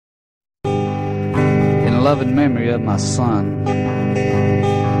loving memory of my son,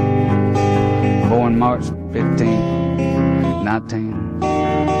 born March 15,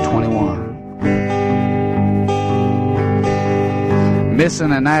 1921.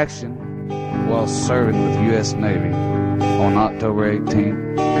 Missing in action while serving with U.S. Navy on October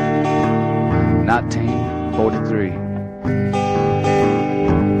 18,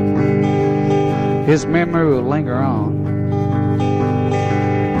 1943. His memory will linger on,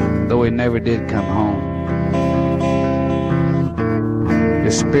 though he never did come home.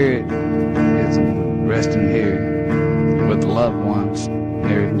 His spirit is resting here with loved ones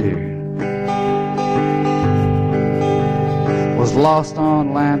near and dear. Was lost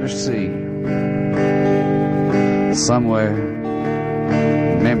on land or sea, somewhere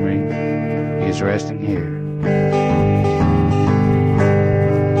memory is resting here.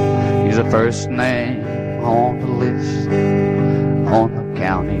 He's the first name on the list, on the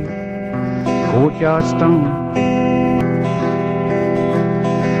county courtyard stone.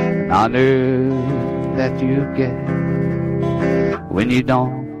 And I knew that you get when you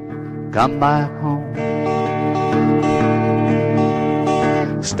don't come back home.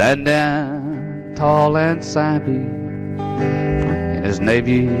 Standing tall and sappy in his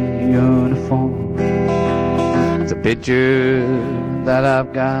Navy uniform, it's a picture that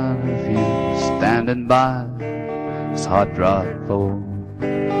I've got of him standing by his hot rod pole.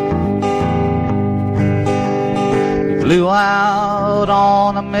 He flew out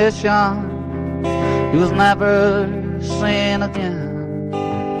on a mission he was never seen again.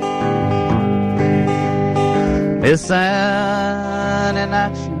 Missing in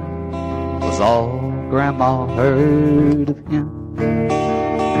action was all Grandma heard of him.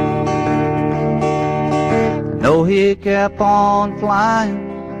 I know he kept on flying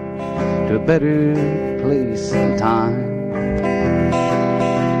to a better place in time,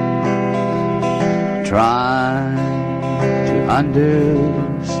 trying to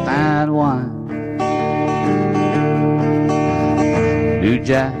understand why New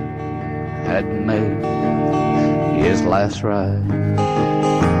Jack hadn't made his last ride.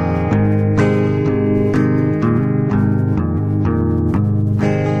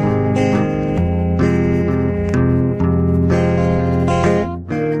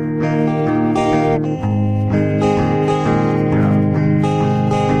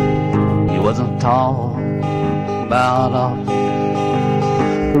 He wasn't tall about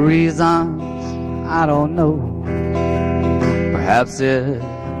office, for reasons I don't know. Perhaps it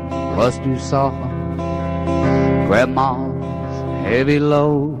was to soften Grandma's heavy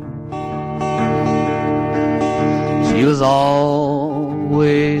load. She was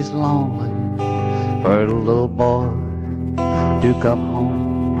always lonely for the little boy to come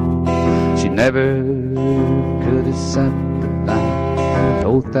home. She never could accept the fact that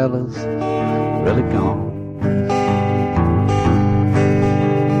Othello's really gone.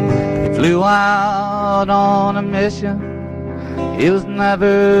 He flew out on a mission he was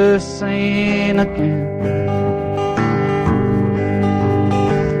never seen again.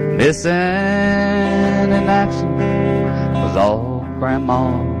 Missing in action was all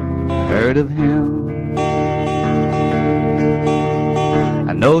Grandma heard of him.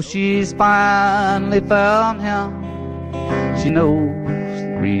 I know she's finally found him. She knows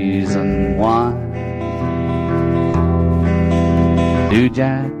the reason why. New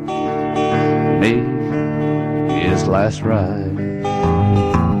Jack made his last ride.